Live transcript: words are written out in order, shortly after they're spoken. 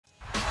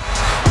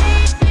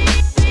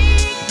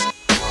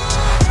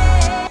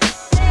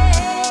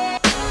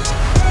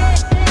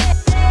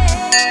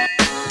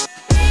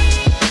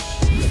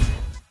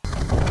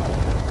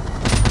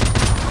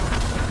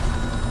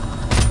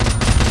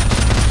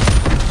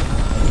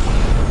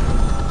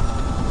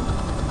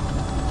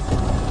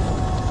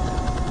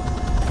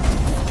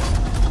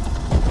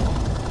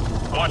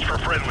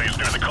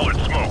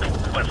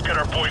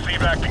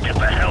back and get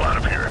the hell out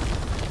of here.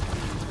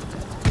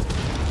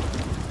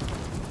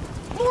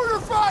 Mortar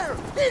fire!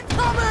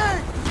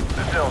 Incoming!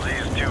 This LZ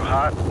is too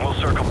hot. We'll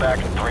circle back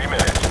in 3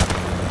 minutes.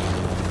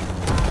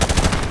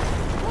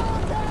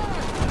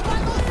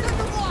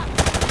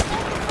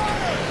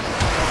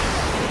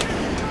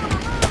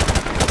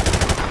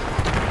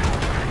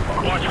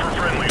 Watch for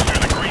friendlies near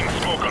the green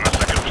smoke on the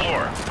second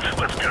floor.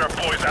 Let's get our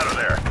boys out of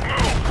there.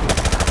 Move!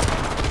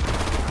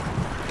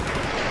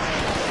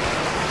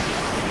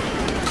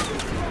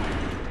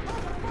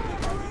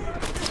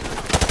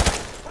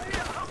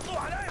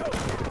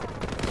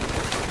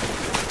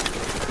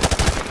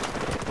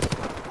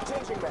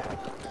 Changing back.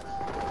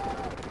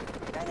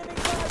 Enemy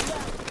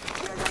contact!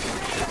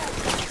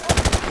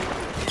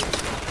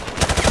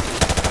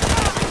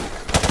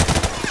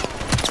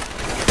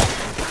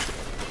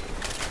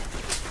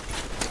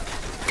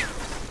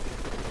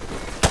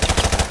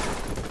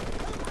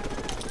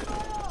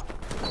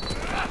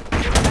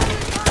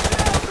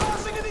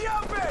 Crossing in the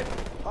open!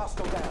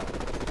 Hostile down.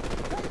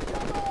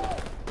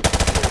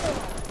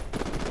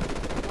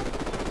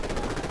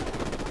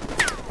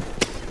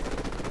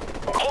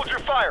 Hold your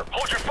fire!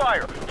 Hold your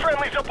fire!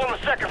 Friendly's up on the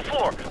second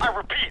floor. I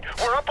repeat,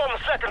 we're up on the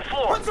second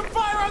floor. Put some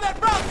fire on that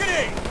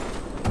balcony!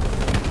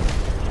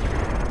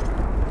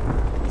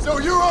 So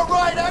you're all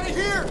right out of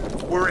here?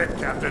 We're it,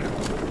 Captain.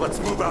 Let's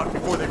move out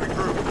before they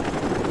regroup.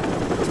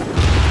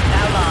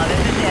 Outlaw, this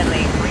is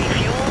Deadly.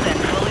 Refueled and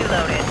fully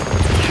loaded.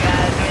 You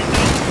guys with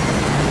me?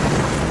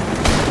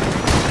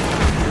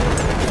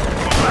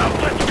 Move out!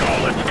 Let's go!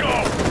 Let's go!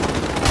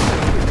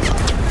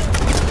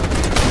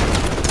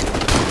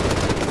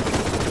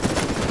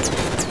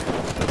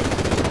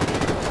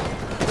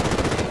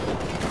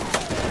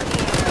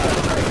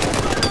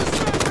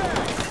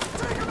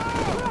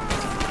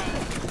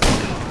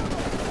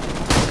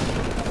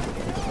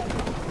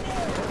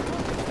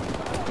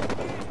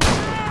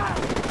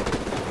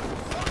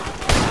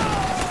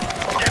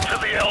 Get to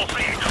the LZ!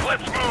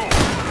 Let's move!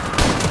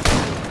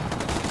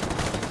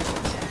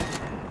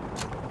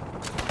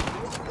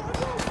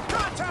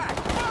 Contact!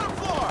 Bottom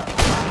floor!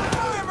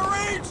 Fire,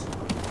 Marines!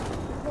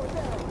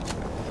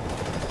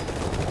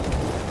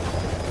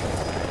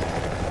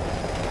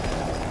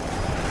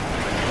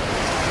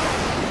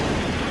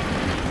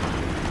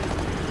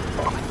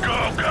 Go!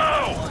 Go!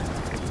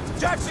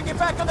 Jackson, get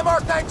back on the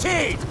Mark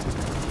 19!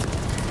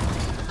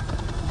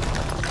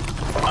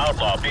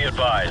 Outlaw, be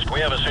advised. We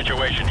have a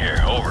situation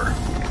here. Over.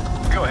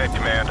 Go ahead,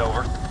 Command,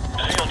 over.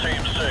 SEAL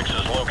Team 6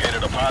 has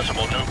located a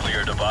possible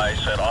nuclear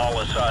device at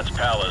Al-Assad's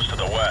palace to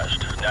the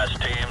west. Nest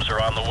teams are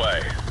on the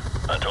way.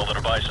 Until the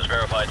device is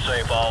verified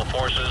safe, all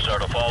forces are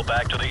to fall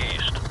back to the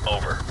east.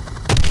 Over.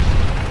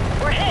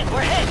 We're hit!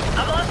 We're hit!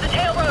 I've lost the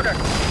tail rotor!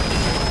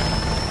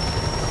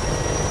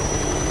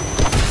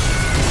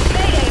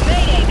 Mayday!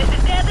 Mayday! This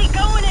is Deadly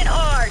going in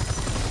hard!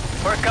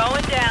 We're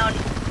going down.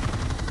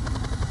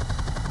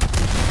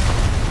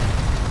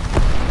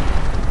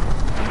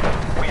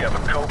 We have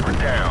a Cobra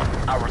down.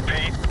 I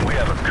repeat, we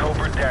have a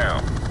Cobra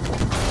down.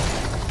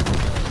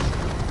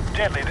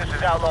 Deadly, this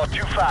is Outlaw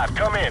 2-5.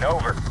 Come in,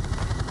 over.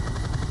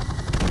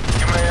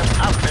 Command,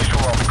 I'm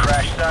visual on the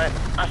crash site.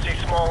 I see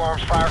small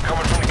arms fire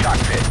coming from the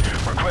cockpit.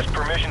 Request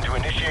permission to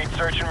initiate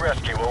search and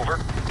rescue, over.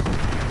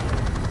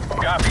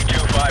 Copy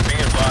 2-5,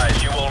 be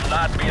advised. You will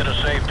not be at a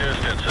safe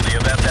distance in the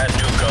event that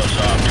nuke goes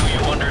off. Do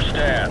you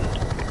understand?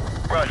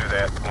 Roger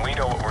that. We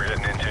know what we're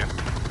getting into.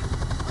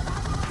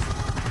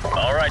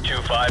 All right,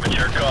 2-5, it's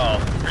your call.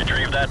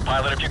 Retrieve that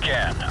pilot if you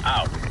can.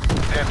 Out.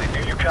 Deadly,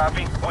 do you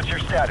copy? What's your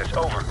status?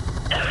 Over.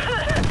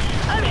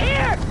 I'm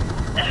here!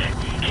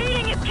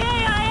 Heating is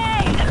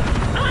KIA!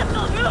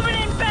 Hostiles moving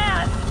in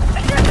fast!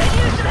 I sure could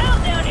use some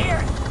help down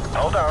here!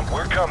 Hold on,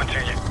 we're coming to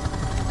you.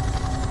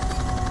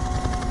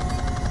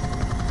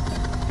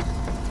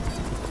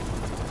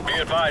 Be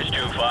advised,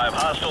 2-5.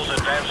 Hostiles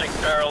advancing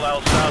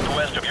parallel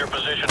southwest of your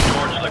position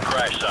towards the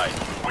crash site.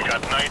 We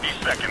got 90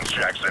 seconds,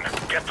 Jackson.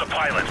 Get the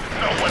pilot.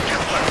 No one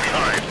gets left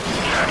behind.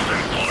 Jackson,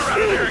 pull her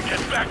out of there and get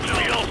back to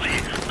the LZ.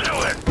 Do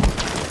it!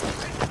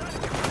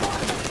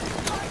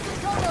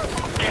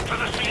 Get to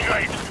the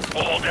C-height.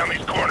 We'll hold down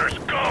these corners.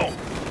 Go!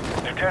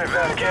 Lieutenant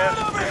Vasquez,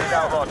 this is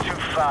Outlaw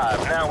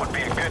 2-5. Now would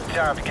be a good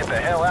time to get the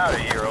hell out of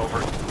here, over.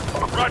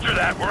 Roger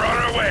that. We're on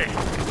our way.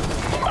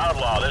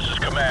 Outlaw, this is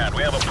Command.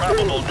 We have a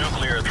probable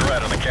nuclear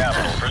threat in the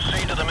capital.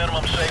 Proceed to the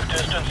minimum safe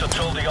distance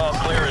until the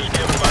all-clear is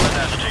given by the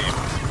Nest team.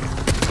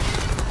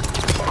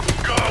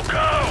 Go,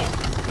 go!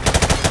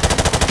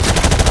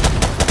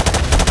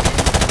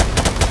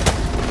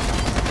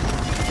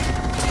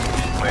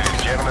 Ladies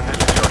and gentlemen, this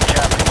is your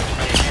captain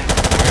speaking.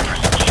 We're in for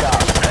some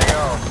shots. Hang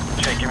on.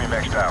 Jake, give me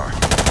max power.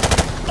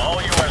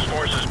 All U.S.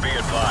 forces be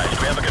advised.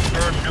 We have a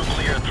confirmed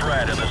nuclear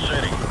threat in the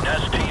city.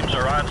 Nest teams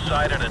are on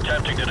site and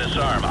attempting to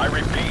disarm. I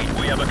repeat,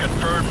 we have a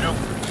confirmed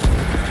nuclear...